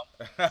 you know?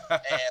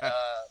 And,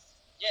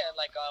 yeah,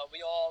 like we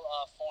all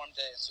formed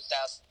it in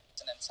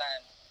 2010.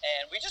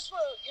 And we just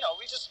were, you know,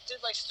 we just did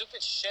like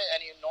stupid shit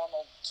any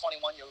normal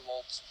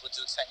 21-year-old would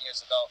do 10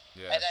 years ago.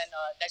 Yeah. And then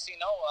next thing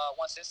you know,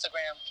 once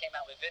Instagram came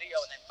out with video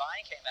and then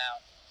Vine came out,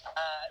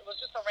 it was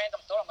just a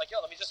random thought. I'm like, yo,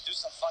 let me just do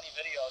some funny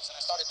videos. And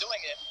I started doing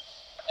it.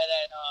 And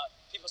then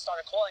people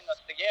started calling us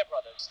the Yeah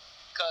Brothers.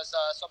 Because,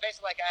 so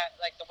basically,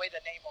 like the way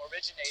the name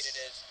originated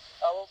is,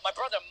 my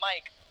brother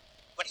Mike,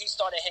 when he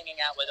started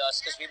hanging out with us,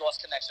 because we lost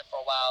connection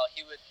for a while,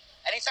 he would,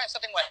 anytime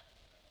something would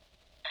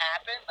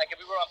happen, like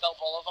if we were on Bell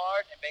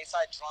Boulevard and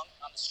Bayside drunk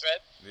on the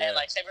strip, and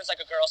like say there's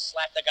like a girl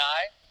slapped a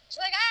guy, she's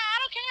like, I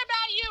don't care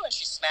about you, and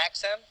she smacks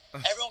him,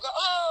 everyone go,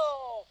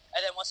 oh,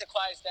 and then once it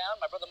quiets down,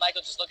 my brother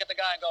Michael just look at the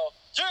guy and go,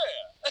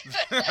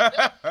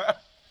 yeah.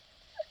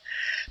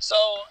 So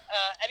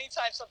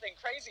anytime something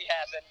crazy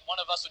happened, one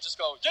of us would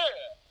just go,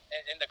 yeah,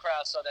 in the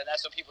crowd. So then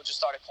that's when people just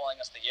started calling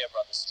us the Yeah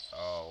Brothers.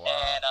 Oh, wow.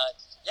 And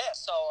yeah,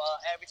 so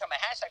every time I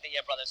hashtag the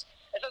Yeah Brothers,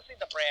 it's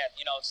essentially the brand.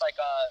 You know, it's like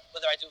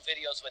whether I do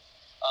videos with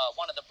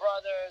one of the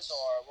brothers,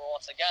 or we're all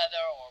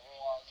together, or we're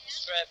all on the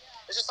strip.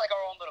 It's just like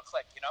our own little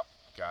clique, you know?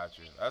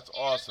 Gotcha. That's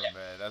awesome,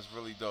 man. That's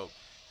really dope.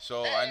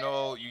 So I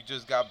know you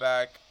just got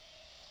back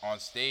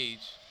on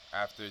stage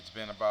after it's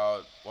been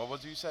about, what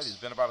was it you said? It's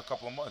been about a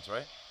couple of months,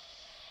 right?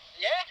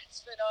 Yeah, it's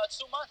been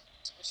 2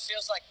 months, which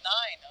feels like 9.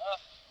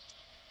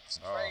 It's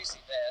crazy,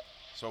 man.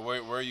 So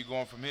where are you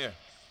going from here?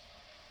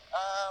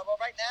 Well,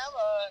 right now,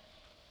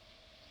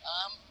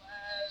 I'm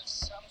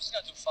just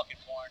gonna do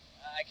fucking porn.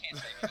 I can't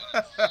say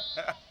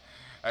anything.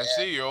 I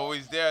see you're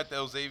always there at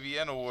those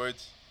AVN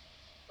awards.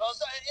 Well,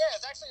 yeah,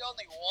 it's actually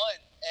only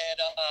one, and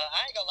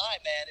I ain't gonna lie,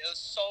 man, it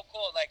was so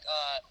cool. Like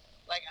I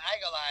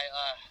ain't gonna lie,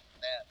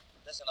 man,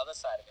 there's another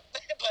side of it.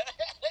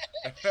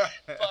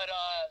 but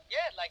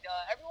yeah, like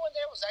everyone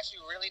there was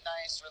actually really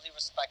nice, really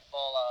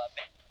respectful.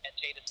 Met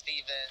Jada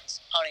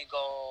Stevens, Honey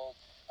Gold.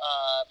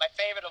 My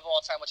favorite of all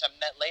time, which I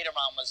met later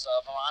on, was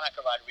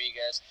Veronica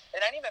Rodriguez.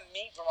 And I didn't even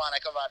meet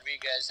Veronica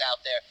Rodriguez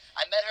out there.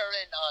 I met her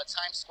in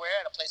Times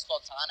Square at a place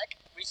called Tonic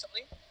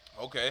recently.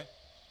 Okay.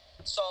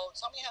 So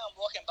tell me how I'm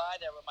walking by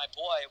there with my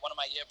boy, one of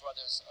my year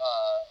brothers,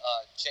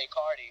 Jay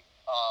Cardi.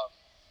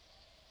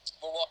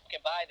 We're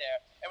walking by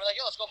there, and we're like,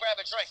 yo, let's go grab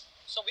a drink.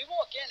 So we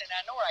walk in, and I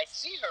know where I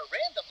see her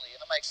randomly,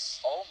 and I'm like,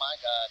 oh my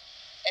God.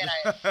 And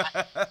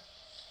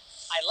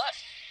I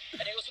left.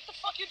 And he goes, what the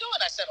fuck you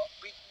doing? I said,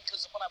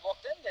 because when I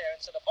walked in there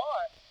into the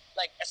bar,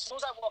 like, as soon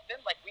as I walked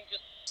in, like, we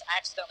just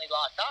accidentally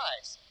locked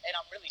eyes. And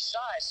I'm really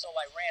shy, so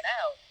I ran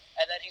out.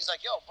 And then he's like,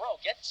 yo, bro,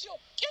 get your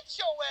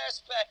ass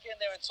back in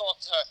there and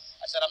talk to her.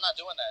 I said, I'm not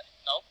doing that.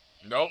 Nope.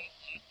 Nope.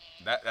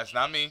 That's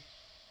not me.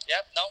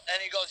 Yep, nope. And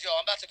he goes, yo,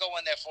 I'm about to go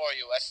in there for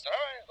you. I said, all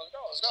right,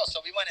 let's go.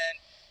 So we went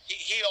in.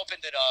 He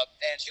opened it up,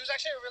 and she was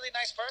actually a really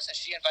nice person.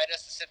 She invited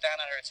us to sit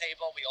down at her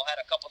table. We all had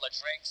a couple of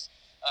drinks.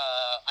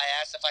 I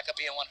asked if I could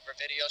be in one of her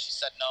videos. She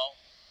said no.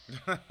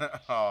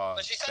 Oh,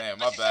 but she said,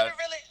 damn, my bad.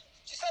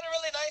 She said it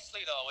really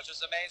nicely, though, which was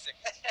amazing.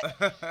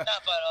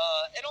 But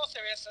in all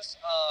seriousness,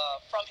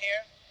 from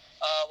here,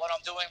 what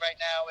I'm doing right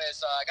now is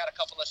I got a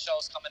couple of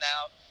shows coming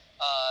out.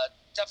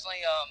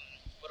 Definitely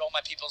with all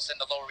my peoples in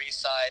the Lower East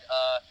Side.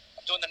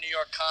 I'm doing the New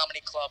York Comedy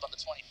Club on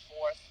the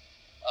 24th.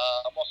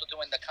 I'm also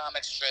doing the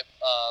comic strip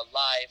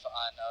live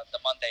on the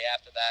Monday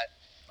after that.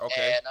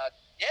 Okay. And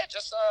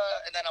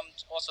and then I'm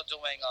also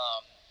doing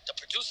the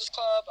Producers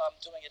Club. I'm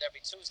doing it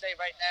every Tuesday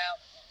right now.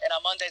 And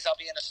on Mondays, I'll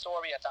be in a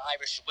story at the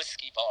Irish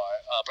Whiskey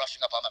Bar,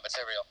 brushing up on my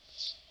material.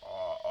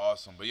 Oh,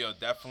 awesome. But yo,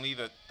 definitely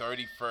the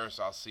 31st,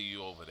 I'll see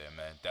you over there,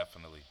 man.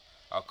 Definitely.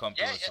 I'll come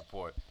through and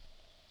support.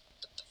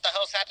 The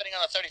hell's happening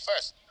on the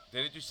 31st?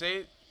 Didn't you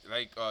say it?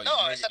 Like,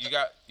 no,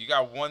 you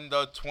got one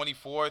the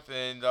 24th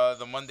and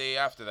the Monday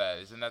after that.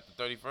 Isn't that the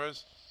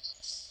 31st?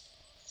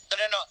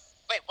 No.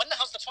 Wait, when the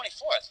hell's the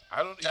 24th?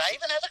 Did I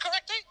even have the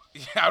correct date?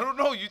 Yeah, I don't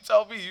know. You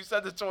tell me. You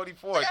said the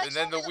 24th, and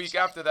then the week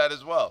after that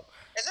as well.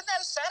 Isn't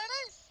that a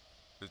Saturday?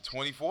 The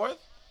 24th?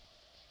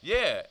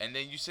 Yeah, and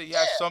then you said you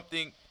have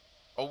something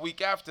a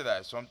week after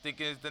that, so I'm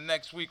thinking it's the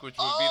next week, which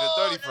would be the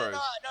 31st. No.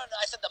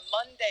 I said the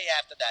Monday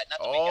after that, not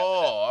the week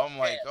after that. I'm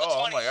like,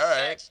 all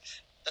right.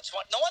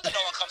 No wonder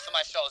no one comes to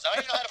my shows. I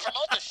don't even know how to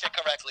promote this shit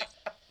correctly.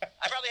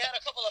 I probably had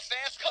a couple of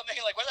fans coming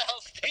like, where the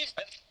hell's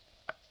Steven?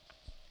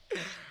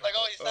 Like,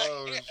 oh, he's not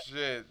here.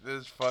 Shit,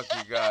 this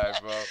fucking guy,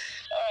 bro.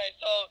 All right,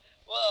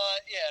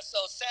 so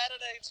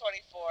Saturday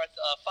 24th,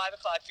 5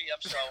 o'clock p.m.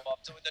 show. I'm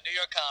doing the New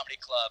York Comedy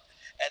Club.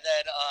 And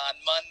then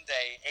on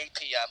Monday, 8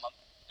 p.m., I'm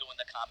doing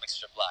the comic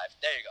strip live.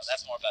 There you go.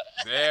 That's more better.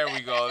 There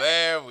we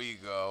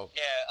go.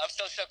 Yeah, I'm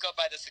still shook up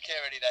by the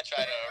security that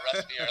tried to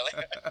arrest me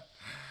earlier.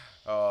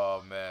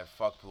 Oh, man.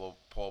 Fuck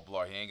Paul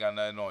Blart. He ain't got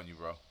nothing on you,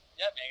 bro.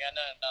 Yep, he ain't got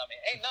nothing on me.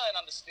 Ain't nothing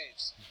on the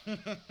Steves.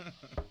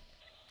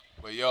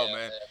 But, yo,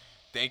 man,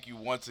 thank you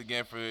once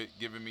again for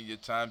giving me your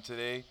time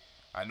today.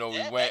 I know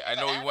Yeah, we went. thank I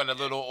you know for we went a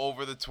having me. little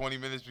over the 20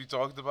 minutes we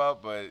talked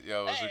about, but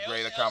yo, it was Hey, a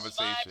great it was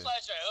conversation. my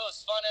pleasure. It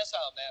was fun as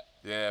hell, man.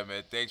 Yeah,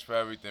 man. Thanks for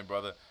everything,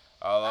 brother.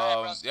 All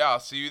right, bro. I'll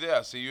see you there.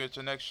 I'll see you at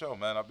your next show,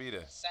 man. I'll be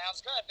there.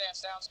 Sounds good, man.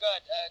 Sounds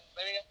good.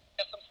 Maybe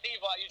get some Steve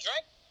while you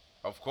drink.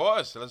 Of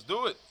course. Let's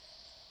do it.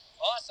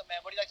 Awesome, man.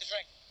 What do you like to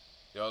drink?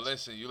 Yo,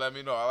 listen. You let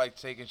me know. I like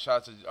taking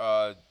shots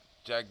of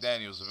Jack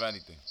Daniels, if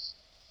anything.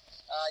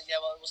 Yeah,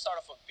 well, we'll start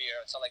off with beer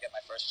until I get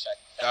my first check.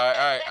 All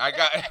right.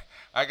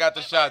 I got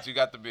the shots. You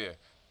got the beer.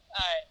 All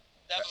right.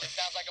 Definitely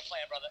sounds like a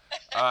plan, brother.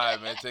 All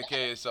right, man. Take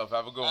care of yourself.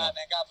 Have a good All one. right,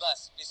 man. God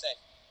bless. Be safe.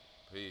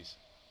 Peace.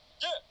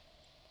 Yeah.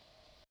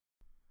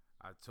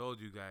 I told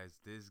you guys,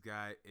 this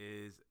guy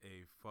is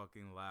a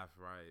fucking laugh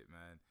riot,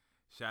 man.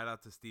 Shout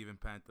out to Steven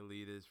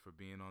Pantelides for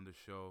being on the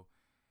show.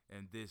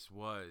 And this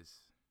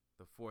was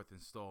the 4th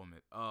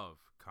installment of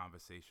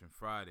Conversation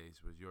Fridays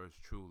with yours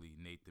truly,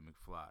 Nathan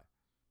McFly.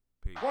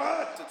 Peace.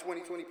 What? It's a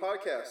 2020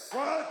 podcast.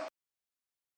 What?